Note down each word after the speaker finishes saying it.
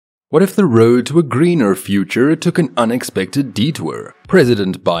What if the road to a greener future took an unexpected detour?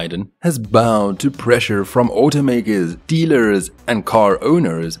 President Biden has bowed to pressure from automakers, dealers, and car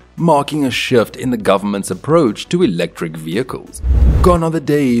owners, marking a shift in the government's approach to electric vehicles. Gone are the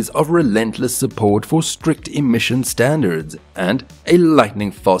days of relentless support for strict emission standards and a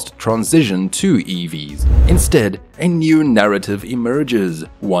lightning-fast transition to EVs. Instead, a new narrative emerges,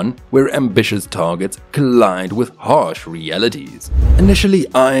 one where ambitious targets collide with harsh realities. Initially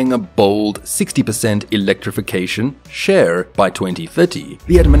eyeing a bold 60% electrification share by 2030,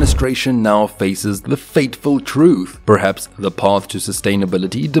 the administration now faces the fateful truth. Perhaps the path to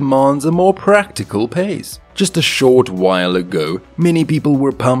sustainability demands a more practical pace. Just a short while ago, many people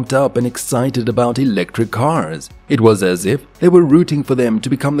were pumped up and excited about electric cars. It was as if they were rooting for them to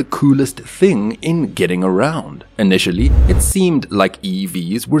become the coolest thing in getting around. Initially, it seemed like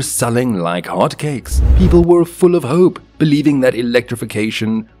EVs were selling like hotcakes. People were full of hope, believing that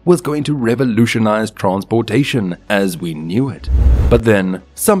electrification was going to revolutionize transportation as we knew it. But then,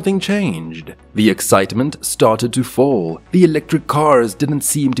 something changed. The excitement started to fall. The electric cars didn't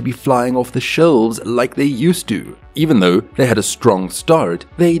seem to be flying off the shelves like they used to. Even though they had a strong start,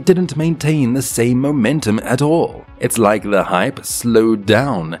 they didn't maintain the same momentum at all. It's like the hype slowed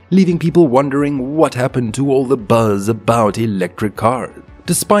down, leaving people wondering what happened to all the buzz about electric cars.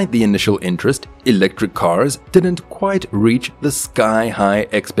 Despite the initial interest, electric cars didn't quite reach the sky-high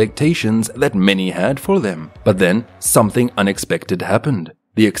expectations that many had for them. But then, something unexpected happened.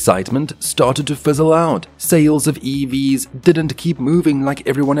 The excitement started to fizzle out. Sales of EVs didn't keep moving like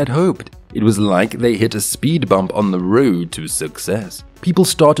everyone had hoped. It was like they hit a speed bump on the road to success. People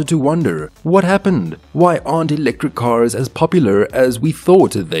started to wonder, what happened? Why aren't electric cars as popular as we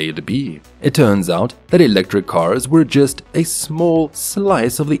thought they'd be? It turns out that electric cars were just a small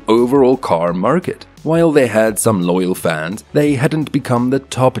slice of the overall car market. While they had some loyal fans, they hadn't become the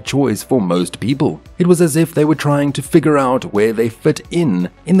top choice for most people. It was as if they were trying to figure out where they fit in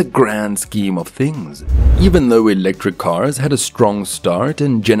the grand scheme of things. Even though electric cars had a strong start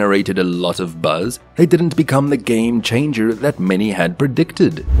and generated a lot of buzz, they didn't become the game changer that many had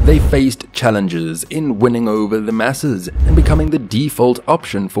predicted. They faced challenges in winning over the masses and becoming the default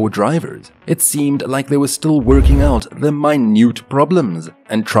option for drivers. It seemed like they were still working out the minute problems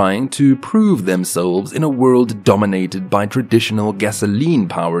and trying to prove themselves in a world dominated by traditional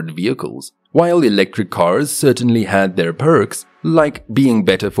gasoline-powered vehicles. While electric cars certainly had their perks, like being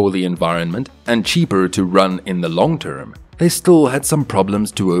better for the environment and cheaper to run in the long term, they still had some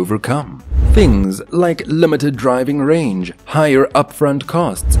problems to overcome. Things like limited driving range, higher upfront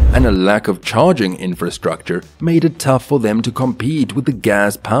costs, and a lack of charging infrastructure made it tough for them to compete with the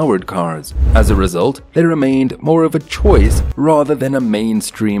gas-powered cars. As a result, they remained more of a choice rather than a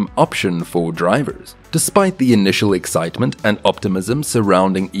mainstream option for drivers. Despite the initial excitement and optimism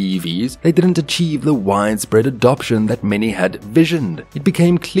surrounding EVs, they didn't achieve the widespread adoption that many had visioned. It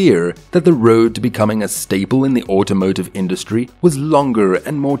became clear that the road to becoming a staple in the automotive industry was longer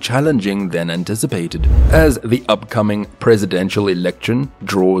and more challenging than anticipated. As the upcoming presidential election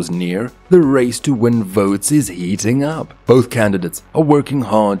draws near, the race to win votes is heating up. Both candidates are working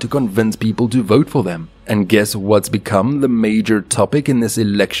hard to convince people to vote for them. And guess what's become the major topic in this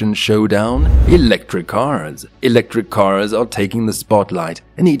election showdown? Electric cars. Electric cars are taking the spotlight,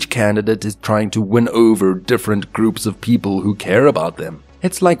 and each candidate is trying to win over different groups of people who care about them.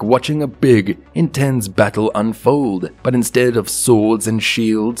 It's like watching a big, intense battle unfold, but instead of swords and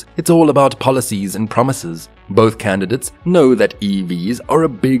shields, it's all about policies and promises. Both candidates know that EVs are a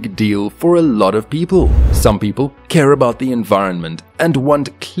big deal for a lot of people. Some people care about the environment and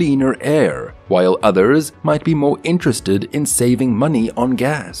want cleaner air, while others might be more interested in saving money on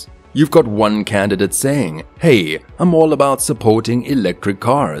gas. You've got one candidate saying, "Hey, I'm all about supporting electric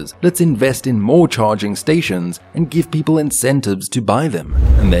cars. Let's invest in more charging stations and give people incentives to buy them."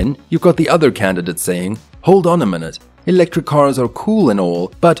 And then you've got the other candidate saying, "Hold on a minute. Electric cars are cool and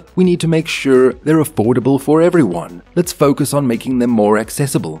all, but we need to make sure they're affordable for everyone. Let's focus on making them more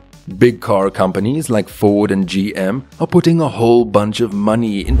accessible." Big car companies like Ford and GM are putting a whole bunch of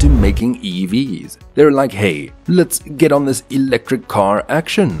money into making EVs. They're like, hey, let's get on this electric car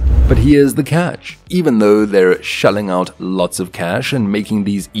action. But here's the catch. Even though they're shelling out lots of cash and making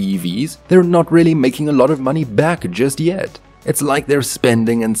these EVs, they're not really making a lot of money back just yet. It's like they're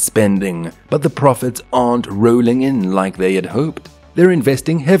spending and spending, but the profits aren't rolling in like they had hoped. They're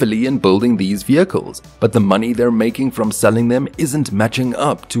investing heavily in building these vehicles, but the money they're making from selling them isn't matching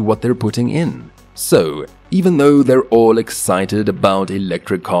up to what they're putting in. So, even though they're all excited about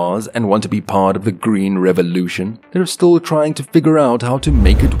electric cars and want to be part of the green revolution, they're still trying to figure out how to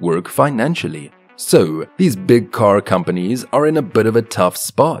make it work financially. So, these big car companies are in a bit of a tough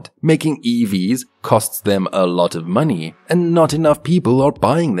spot. Making EVs costs them a lot of money, and not enough people are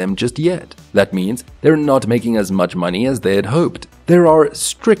buying them just yet. That means they're not making as much money as they had hoped. There are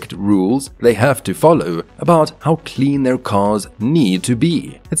strict rules they have to follow about how clean their cars need to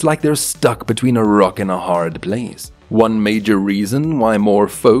be. It's like they're stuck between a rock and a hard place. One major reason why more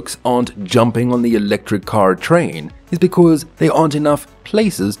folks aren't jumping on the electric car train is because there aren't enough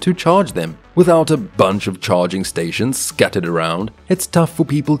places to charge them. Without a bunch of charging stations scattered around, it's tough for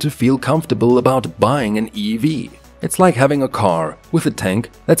people to feel comfortable about buying an EV. It's like having a car with a tank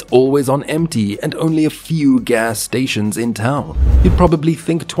that's always on empty and only a few gas stations in town. You'd probably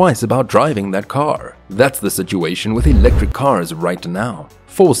think twice about driving that car. That's the situation with electric cars right now.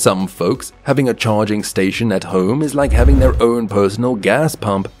 For some folks, having a charging station at home is like having their own personal gas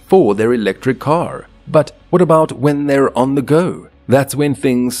pump for their electric car. But what about when they're on the go? That's when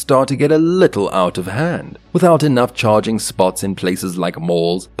things start to get a little out of hand. Without enough charging spots in places like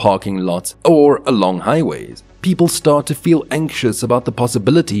malls, parking lots, or along highways, people start to feel anxious about the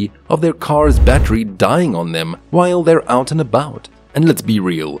possibility of their car's battery dying on them while they're out and about. And let's be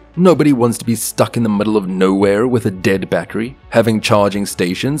real, nobody wants to be stuck in the middle of nowhere with a dead battery. Having charging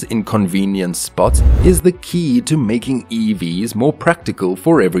stations in convenient spots is the key to making EVs more practical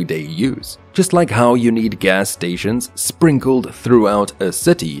for everyday use. Just like how you need gas stations sprinkled throughout a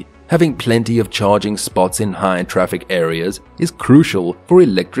city, having plenty of charging spots in high traffic areas is crucial for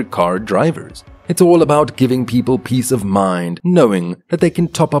electric car drivers. It's all about giving people peace of mind, knowing that they can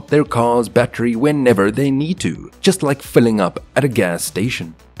top up their car's battery whenever they need to, just like filling up at a gas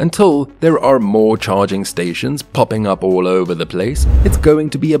station. Until there are more charging stations popping up all over the place, it's going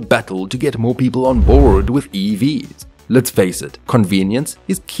to be a battle to get more people on board with EVs. Let's face it, convenience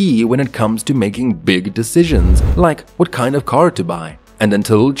is key when it comes to making big decisions, like what kind of car to buy. And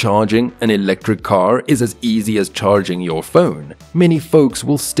until charging an electric car is as easy as charging your phone, many folks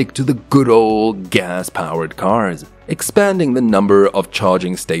will stick to the good old gas-powered cars. Expanding the number of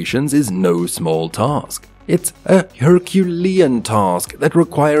charging stations is no small task. It's a Herculean task that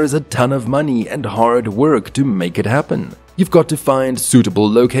requires a ton of money and hard work to make it happen. You've got to find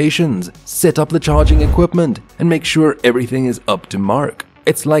suitable locations, set up the charging equipment, and make sure everything is up to mark.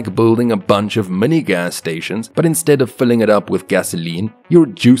 It's like building a bunch of mini gas stations, but instead of filling it up with gasoline, you're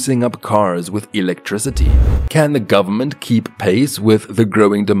juicing up cars with electricity. Can the government keep pace with the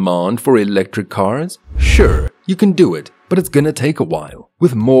growing demand for electric cars? Sure, you can do it, but it's gonna take a while.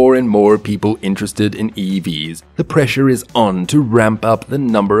 With more and more people interested in EVs, the pressure is on to ramp up the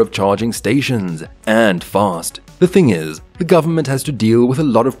number of charging stations, and fast. The thing is, the government has to deal with a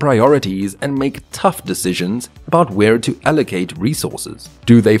lot of priorities and make tough decisions about where to allocate resources.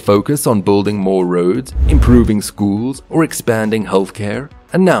 Do they focus on building more roads, improving schools, or expanding healthcare?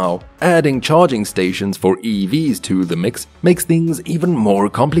 And now, adding charging stations for EVs to the mix makes things even more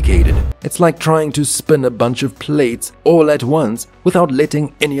complicated. It's like trying to spin a bunch of plates all at once without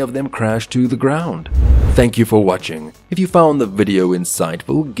letting any of them crash to the ground. Thank you for watching. If you found the video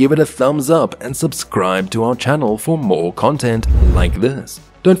insightful, give it a thumbs up and subscribe to our channel for more content like this.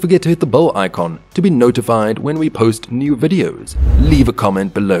 Don't forget to hit the bell icon to be notified when we post new videos. Leave a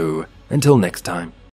comment below. Until next time.